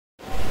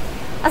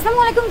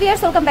আসসালামু আলাইকুম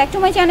viewers, welcome back to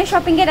my channel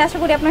shopping এর। আশা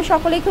করি আপনারা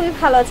সকলেই খুবই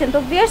ভালো আছেন। তো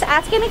ভিউয়ার্স,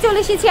 আজকে আমি চলে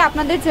এসেছি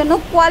আপনাদের জন্য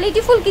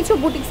কোয়ালিটিফুল কিছু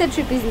বুটিক্সের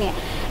থ্রি পিস নিয়ে।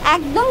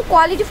 একদম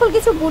কোয়ালিটিফুল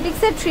কিছু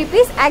বুটিক্সের থ্রি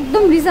পিস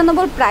একদম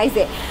রিজনেবল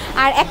প্রাইসে।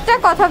 আর একটা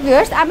কথা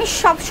ভিউয়ার্স, আমি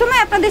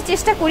সবসময় আপনাদের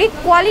চেষ্টা করি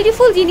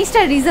কোয়ালিটিফুল জিনিসটা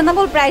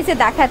রিজনেবল প্রাইসে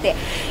দেখাতে।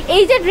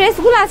 এই যে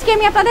ড্রেসগুলো আজকে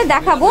আমি আপনাদের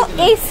দেখাবো,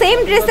 এই সেম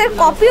ড্রেসের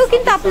কপিও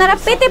কিন্তু আপনারা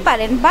পেতে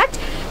পারেন, বাট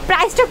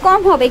প্রাইসটা কম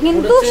হবে,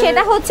 কিন্তু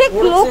সেটা হচ্ছে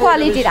লো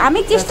কোয়ালিটির। আমি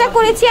চেষ্টা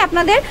করেছি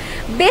আপনাদের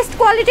বেস্ট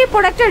কোয়ালিটির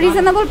প্রোডাক্টটা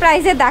রিজনেবল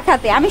প্রাইসে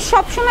দেখাতে। আমি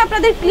সবসময়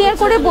আপনাদের ক্লিয়ার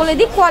করে বলে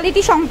দিই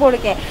কোয়ালিটি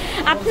সম্পর্কে।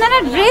 আপনারা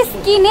ড্রেস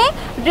কিনে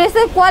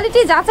ড্রেসের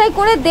কোয়ালিটি যাচাই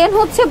করে দেন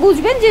হচ্ছে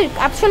বুঝবেন যে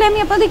আসলে আমি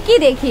আপনাদের কি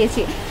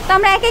দেখিয়েছি। তো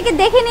আমরা একে একে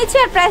দেখে নিচ্ছি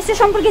আর প্রাইসটা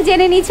সম্পর্কে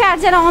জেনে নিচ্ছি। আর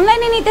যারা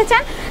অনলাইনে নিতে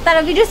চান তারা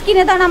ভিডিও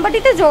স্ক্রিনে দেওয়া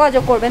নাম্বারটিতে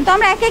যোগাযোগ করবেন। তো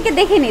আমরা একে একে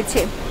দেখে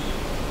নিচ্ছি।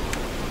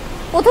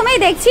 প্রথমেই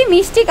দেখছি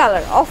মিষ্টি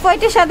কালার, অফ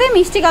হোয়াইটের সাথে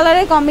মিষ্টি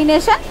কালারের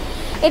কম্বিনেশন।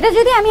 এটা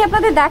যদি আমি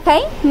আপনাদের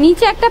দেখাই,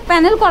 নিচে একটা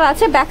প্যানেল করা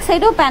আছে, ব্যাক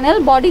সাইডেও প্যানেল,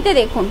 বডিতে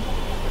দেখুন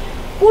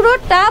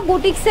পুরোটা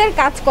বুটিক্সের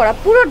কাজ করা।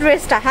 পুরো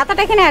ড্রেসটা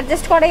হাতাটা এখানে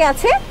অ্যাডজাস্ট করাই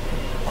আছে,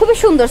 খুবই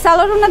সুন্দর।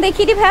 সালোয়ারটা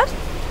দেখিয়ে দিই ভাই।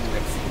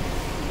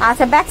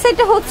 আচ্ছা, ব্যাক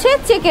সাইডটা হচ্ছে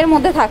চেকের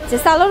মধ্যে থাকছে।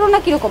 সালোয়ারটা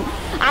কিরকম?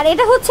 আর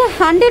এটা হচ্ছে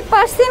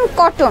 100%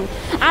 কটন।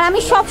 আর আমি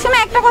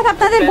সবসময় একটা কথা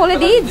আপনাদের বলে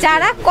দিই,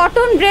 যারা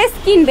কটন ড্রেস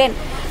কিনবেন,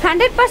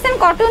 100%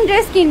 কটন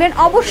ড্রেস কিনবেন,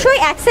 অবশ্যই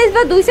এক সাইজ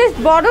বা দুই সাইজ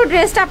বড়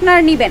ড্রেসটা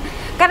আপনারা নেবেন।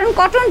 কারণ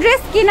কটন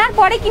ড্রেস কেনার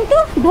পরে কিন্তু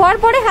ধোয়ার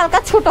পরে হালকা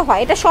ছোট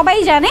হয়, এটা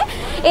সবাই জানে।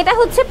 এটা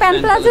হচ্ছে প্যান্ট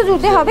প্লাজো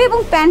জুতে হবে এবং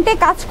প্যান্টে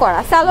কাজ করা।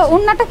 সালোয়ার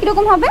ওন্নাটা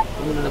কিরকম হবে?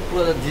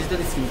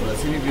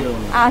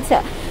 আচ্ছা,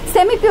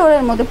 সেমি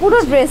পিওরের মধ্যে পুরো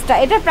ড্রেসটা।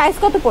 এটার প্রাইস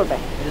কত পড়বে?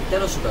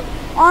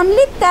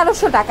 অনলি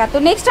 1300 টাকা। তো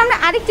নেক্সট আমরা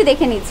আরেকটি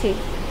দেখে নিচ্ছি।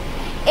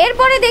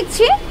 এরপরে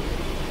দেখছি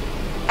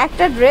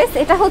একটা ড্রেস,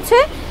 এটা হচ্ছে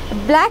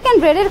ব্ল্যাক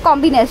অ্যান্ড রেডের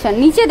কম্বিনেশন।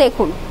 নিচে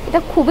দেখুন, এটা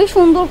খুবই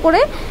সুন্দর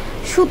করে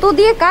সুতো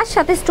দিয়ে কাজ,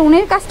 সাথে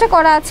স্টোনের কাজটা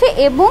করা আছে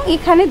এবং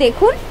এখানে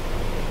দেখুন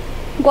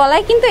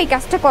গলায় কিন্তু এই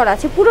কাজটা করা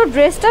আছে। পুরো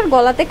ড্রেসটার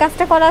গলাতে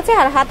কাজটা করা আছে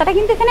আর হাতাটা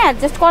কিন্তু এখানে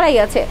অ্যাডজাস্ট করাই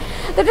আছে।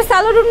 তো এটা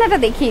সালোয়ার ওড়নাটা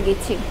দেখিয়ে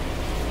দিচ্ছি।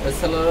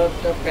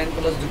 সালোয়ারটা প্যান্ট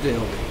প্লাস দুটোই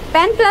হবে,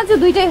 প্যান্ট প্লাজো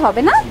দুইটাই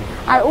হবে না?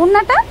 আর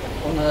ওড়নাটা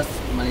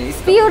মানে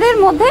পিওরের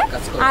মধ্যে,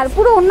 আর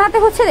পুরো ওড়নাতে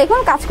হচ্ছে দেখুন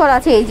কাজ করা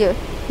আছে এই যে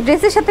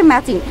ড্রেসের সাথে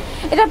ম্যাচিং।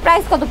 এটার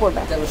প্রাইস কত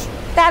পড়বে?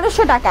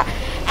 1300 টাকা।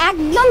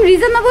 একদম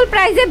রিজনেবল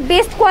প্রাইসে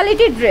বেস্ট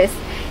কোয়ালিটির ড্রেস।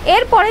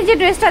 এরপরে যে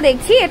ড্রেসটা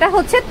দেখছি, এটা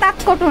হচ্ছে তাঁত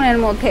কটনের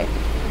মধ্যে।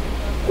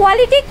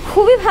 কোয়ালিটি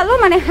খুবই ভালো,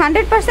 মানে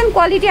 100%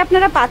 কোয়ালিটি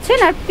আপনারা পাচ্ছেন।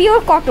 আর পিওর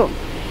কটন,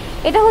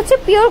 এটা হচ্ছে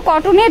পিওর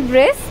কটনের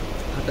ড্রেস।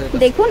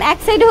 দেখুন এক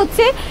সাইডে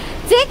হচ্ছে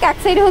চেক, এক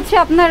সাইডে হচ্ছে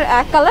আপনার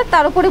এক কালার,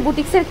 তার উপরে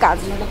বুটিক্সের কাজ।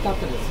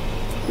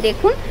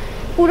 দেখুন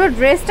পুরো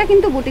ড্রেসটা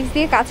কিন্তু বুটিক্স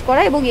দিয়ে কাজ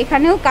করা এবং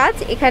এখানেও কাজ।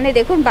 এখানে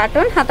দেখুন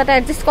বাটন, হাতাটা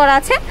অ্যাডজাস্ট করা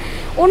আছে।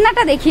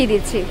 ওড়নাটা দেখিয়ে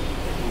দিচ্ছি,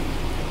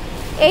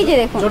 এই যে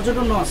দেখুন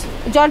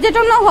জর্জেট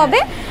ওড়না হবে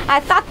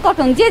আর তাঁত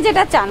কটন, যে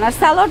যেটা চান। আর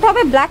সালোয়ার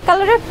হবে ব্ল্যাক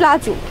কালারের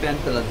প্লাজো,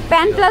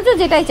 প্যান্ট প্লাজো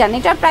যেটাই চান।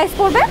 এটার প্রাইস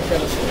পড়বে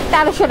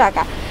 1300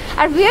 টাকা।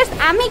 আর ভিউয়ার্স,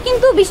 আমি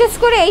কিন্তু বিশেষ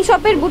করে এই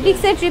শপের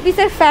বুটিক্সের থ্রি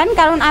পিসের ফ্যান,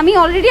 কারণ আমি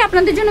অলরেডি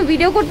আপনাদের জন্য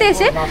ভিডিও করতে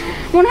এসে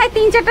মনে হয়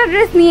 3-4টা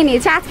ড্রেস নিয়ে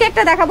নিয়েছি। আজকে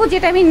একটা দেখাবো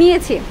যেটা আমি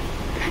নিয়েছি,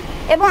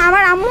 এবং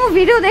আমার আম্মু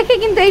ভিডিও দেখে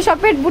কিন্তু এই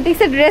শপের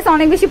বুটিক্সের ড্রেস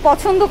অনেক বেশি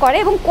পছন্দ করে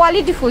এবং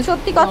কোয়ালিটিফুল,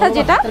 সত্যি কথা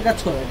যেটা।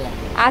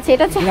 আচ্ছা,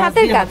 এটা হচ্ছে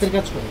হাতের কাজ।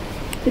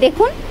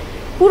 দেখুন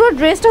পুরো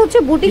ড্রেসটা হচ্ছে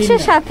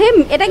বুটিক্সের সাথে।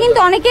 এটা কিন্তু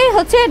অনেকেই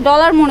হচ্ছে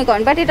ডলার মনে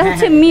করেন, বাট এটা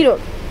হচ্ছে মিরর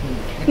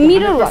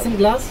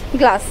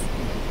গ্লাস।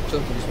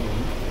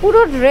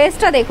 পুরো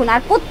ড্রেসটা দেখুন।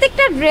 আর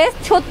প্রত্যেকটা ড্রেস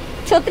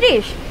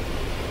 36,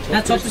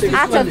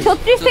 আচ্ছা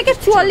 36 থেকে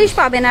 44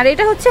 পাবেন। আর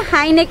এটা হচ্ছে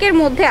হাই নেকের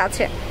মধ্যে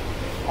আছে,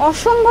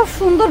 অসম্ভব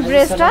সুন্দর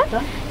ড্রেসটা।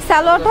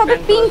 সালোয়ারটা হবে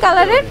পিঙ্ক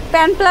কালারের,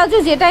 প্যান্ট প্লাজো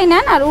যেটাই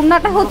নেন। আর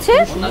ওড়নাটা হচ্ছে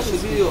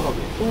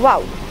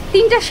ওয়াও,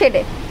 3টা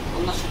শেডে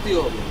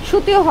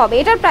সুতিও হবে।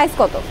 এটার প্রাইস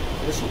কত?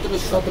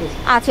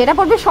 আচ্ছা, এটা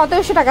পড়বে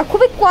 1700 টাকা।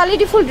 খুবই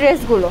কোয়ালিটিফুল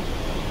ড্রেসগুলো।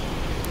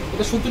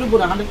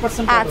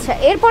 আচ্ছা,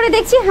 এরপরে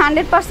দেখছি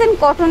 100%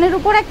 কটনের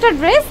উপর একটা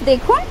ড্রেস।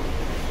 দেখুন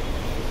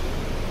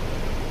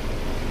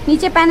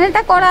নিচে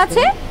প্যানেলটা করা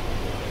আছে,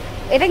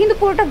 এটা কিন্তু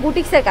পুরোটা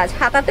বুটিক্সের কাজ,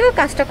 হাতাতেও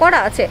কাজটা করা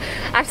আছে।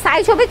 আর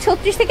সাইজ হবে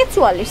 36 থেকে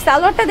 44।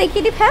 সালোয়ারটা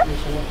দেখিয়ে দিই হ্যাঁ।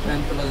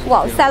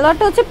 ওয়াও,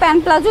 সালোয়ারটা হচ্ছে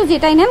প্যান্ট প্লাজো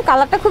যেটাই নেন।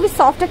 কালারটা খুবই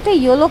সফট একটা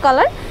ইয়েলো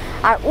কালার।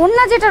 আর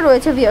ওড়না যেটা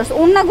রয়েছে ভিউয়ার্স,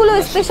 ওড়নাগুলো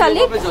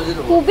স্পেশালি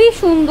খুবই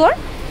সুন্দর,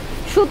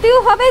 সুতিও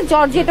হবে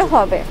জর্জেটও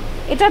হবে।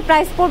 এটার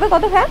প্রাইস পড়বে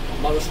কত ভাই?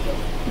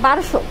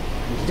 1200।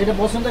 যেটা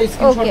পছন্দ হয়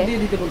স্ক্রিনশট দিয়ে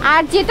দিতে বলবেন।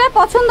 আর যেটা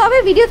পছন্দ হবে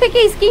ভিডিও থেকে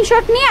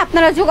স্ক্রিনশট নিয়ে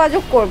আপনারা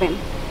যোগাযোগ করবেন।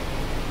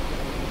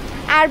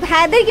 আর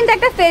ভাইদের কিন্তু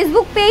একটা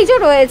ফেসবুক পেজও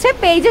রয়েছে,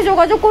 পেজে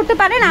যোগাযোগ করতে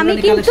পারেন। আমি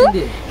কিন্তু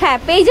হ্যাঁ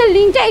পেজের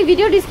লিংকটা এই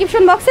ভিডিও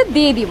ডেসক্রিপশন বক্সে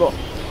দিয়ে দিব।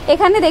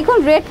 এখানে দেখুন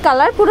রেড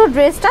কালার পুরো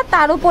ড্রেসটা,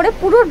 তার উপরে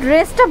পুরো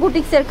ড্রেসটা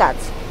বুটিক্সের কাজ,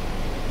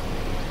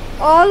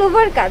 অল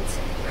ওভার কাজ।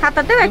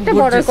 হাতাতেও একটা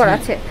বর্ডার করা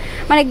আছে,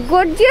 মানে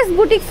গর্জিয়াস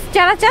বুটিক্স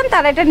যারা চান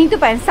তারা এটা নিতে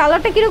পারেন।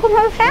 সালোয়ারটা কিরকম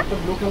হবে ফ্যান?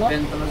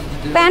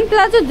 প্যান্ট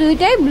প্লাজো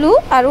দুইটাই ব্লু।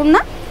 আর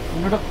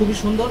ওড়নাটা খুবই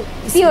সুন্দর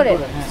পিওরের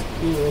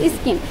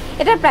স্কিন।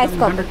 এটার প্রাইস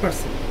কত?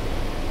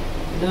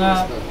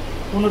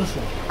 1500।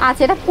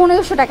 আচ্ছা, এটা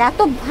 1500 টাকা।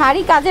 এত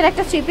ভারী কাজের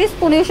একটা থ্রি পিস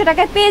 1500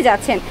 টাকায় পেয়ে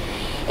যাচ্ছেন।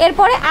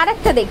 এরপরে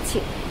আরেকটা দেখছি,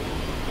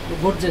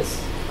 গর্জিয়াস।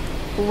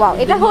 ওয়াও,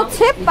 এটা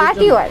হচ্ছে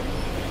পার্টি ওয়্যার,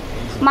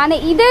 মানে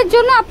ঈদের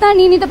জন্য আপনারা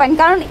নিয়ে নিতে পারেন,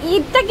 কারণ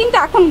ঈদটা কিন্তু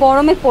এখন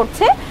গরমে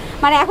পড়ছে,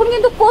 মানে এখন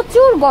কিন্তু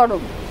প্রচুর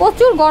গরম,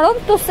 প্রচুর গরম।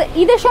 তো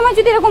ঈদের সময়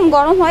যদি এরকম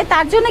গরম হয়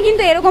তার জন্য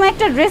কিন্তু এরকম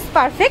একটা ড্রেস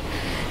পারফেক্ট,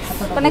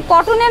 মানে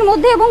কটনের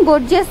মধ্যে এবং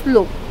গর্জিয়াস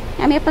লুক।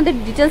 আমি আপনাদের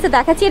ডিটেলসে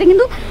দেখাচ্ছি। এটা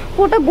কিন্তু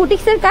পুরোটা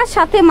বুটিক্সের কাজ,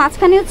 সাথে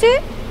মাঝখানে হচ্ছে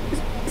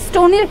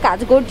স্টোনের কাজ,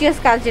 গর্জিয়াস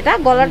কাজ। যেটা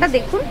গলাটা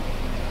দেখুন,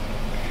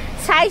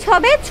 সাইজ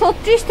হবে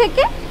 36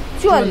 থেকে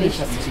 44।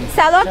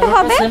 সালোয়ারটা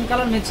হবে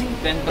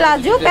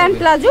প্লাজো, প্যান্ট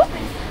প্লাজো।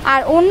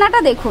 আর ওড়নাটা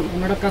দেখুন,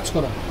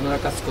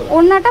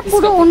 ওড়নাটা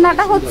পুরো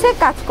ওড়নাটা হচ্ছে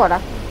কাজ করা,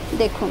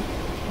 দেখুন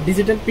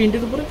ডিজিটাল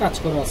প্রিন্টের উপরে কাজ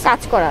করা আছে,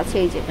 কাজ করা আছে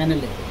এই যে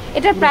প্যানেলে।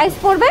 এটার প্রাইস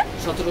পড়বে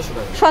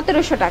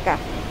 1700 টাকা।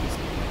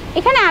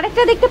 এখানে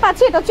আরেকটা দেখতে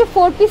পাচ্ছি, এটা হচ্ছে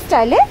 4 পিস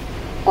স্টাইলে,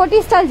 কোটি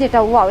স্টাইল যেটা।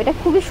 ওয়াও, এটা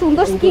খুবই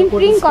সুন্দর স্ক্রিন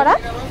প্রিন্ট করা।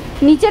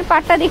 নিচের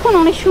পাটটা দেখুন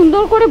অনেক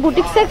সুন্দর করে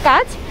বুটিক্সের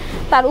কাজ,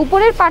 তার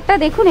উপরের পাটটা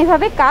দেখুন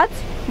এভাবে কাজ,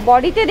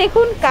 বডিতে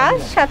দেখুন কাজ,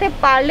 সাথে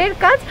পার্লের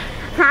কাজ,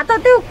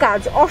 হাতাতেও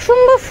কাজ।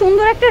 অসম্ভব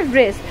সুন্দর একটা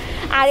ড্রেস।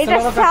 আর এটা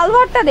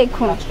সালোয়ারটা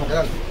দেখুন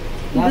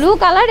ব্লু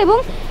কালার এবং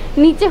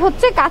নিচে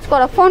হচ্ছে কাজ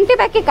করা, ফ্রন্টে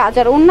ব্যাকে কাজ।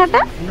 আর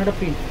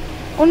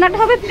ওড়নাটা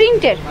হবে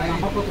প্রিন্টের।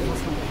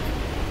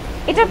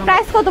 এটার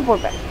প্রাইস কত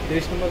পড়বে?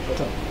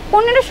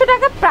 1500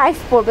 টাকা প্রাইস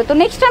পড়বে। তো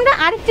নেক্সট আমরা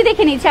আরেকটি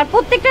দেখে নিচ্ছি। আর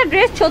প্রত্যেকটা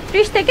ড্রেস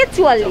 36 থেকে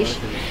 44।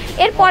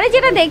 এরপরে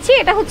যেটা দেখছি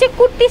এটা হচ্ছে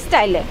কুর্তি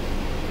স্টাইলে,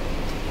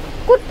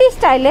 কুর্তি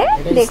স্টাইলে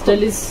দেখুন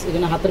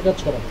এখানে হাতের কাজ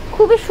করা,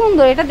 খুবই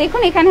সুন্দর। এটা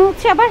দেখুন এখানে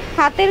হচ্ছে আবার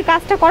হাতের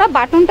কাজটা করা,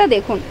 বাটনটা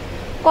দেখুন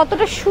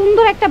কতটা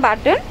সুন্দর একটা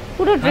বাটন,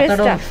 পুরো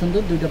ড্রেসটা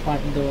সুন্দর। দুইটা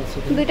পার্ট দেওয়া আছে,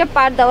 দুইটা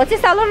পার্ট দেওয়া আছে।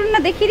 সালোয়ারটা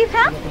দেখিয়ে দিই।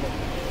 হ্যাঁ,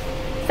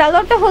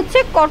 সালোয়ারটা হচ্ছে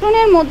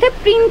কটনের মধ্যে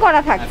প্রিন্ট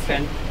করা থাকছে,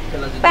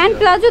 প্যান্ট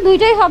প্লাজো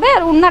দুইটাই হবে।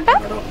 আর ওড়নাটা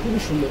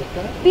খুবই সুন্দর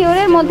একটা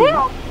পিওরের মধ্যে।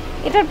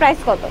 এটার প্রাইস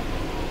কত?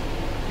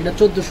 এটা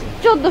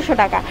 1400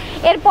 টাকা।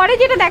 এরপরে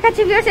যেটা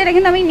দেখাচ্ছি ভিউয়ার্স, এটা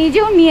কিন্তু আমি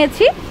নিজেও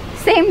নিয়েছি,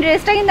 সেম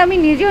ড্রেসটা কিন্তু আমি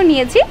নিজেও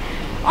নিয়েছি।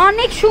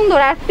 অনেক সুন্দর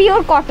আর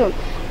পিওর কটন,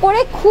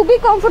 পরে খুবই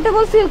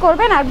কমফোর্টেবল ফিল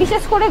করবেন। আর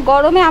বিশেষ করে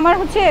গরমে আমার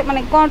হচ্ছে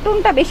মানে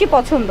কটনটা বেশি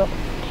পছন্দ।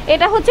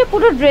 এটা হচ্ছে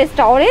পুরো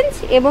ড্রেসটা অরেঞ্জ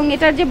এবং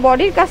এটার যে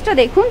বডির কাজটা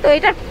দেখুন। তো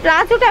এটার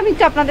প্লাজোটা আমি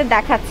একটু আপনাদের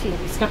দেখাচ্ছি,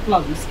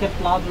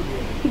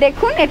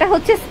 দেখুন এটা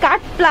হচ্ছে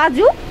স্কার্ট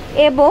প্লাজো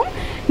এবং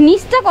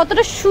নিচটা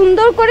কতটা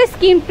সুন্দর করে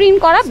স্ক্রিন প্রিন্ট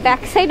করা,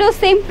 ব্যাক সাইডেও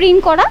সেম প্রিন্ট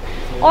করা,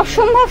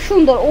 অসম্ভব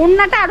সুন্দর।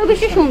 ওড়নাটা আরো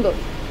বেশি সুন্দর।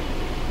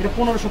 এটা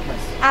 1500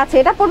 প্রাইস। আচ্ছা,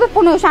 এটা পড়বে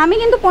 1500। আমি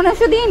কিন্তু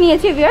 1500 দিয়ে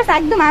নিয়েছি ভিউয়ার্স,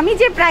 একদম আমি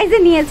যে প্রাইসে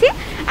নিয়েছি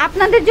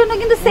আপনাদের জন্য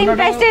কিন্তু সেম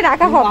প্রাইসটাই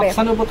রাখা হবে।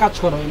 আফসানের উপর কাজ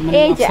করা,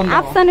 এই যে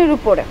আফসানের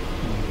উপরে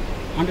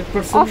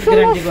 100%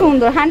 অসম্ভব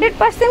সুন্দর,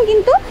 100%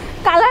 কিন্তু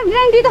কালার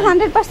গ্যারান্টি তো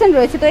 100%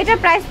 রয়েছে। তো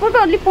এটার প্রাইস পড়বে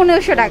অনলি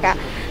 1500 টাকা।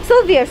 সো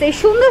ভিউয়ার্স, এই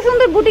সুন্দর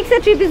সুন্দর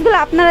বুটিক্সের থ্রি পিসগুলো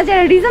আপনারা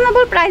যারা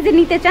রিজনেবল প্রাইসে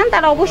নিতে চান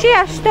তারা অবশ্যই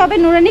আসতে হবে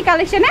নুরানি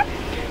কালেকশনে।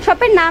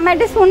 শপের নাম,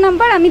 অ্যাড্রেস, ফোন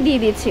নাম্বার আমি দিয়ে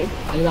দিচ্ছি।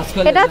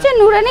 এটা হচ্ছে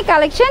নুরানি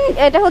কালেকশন,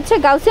 এটা হচ্ছে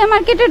গাউসিয়া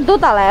মার্কেটের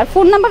দোতলায়। আর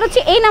ফোন নাম্বার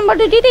হচ্ছে এই নাম্বার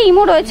দুটিতে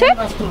ইমো রয়েছে,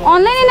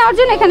 অনলাইনে নেওয়ার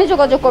জন্য এখানে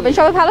যোগাযোগ করবেন।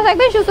 সবাই ভালো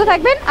থাকবেন, সুস্থ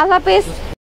থাকবেন, আল্লাহ হাফেজ।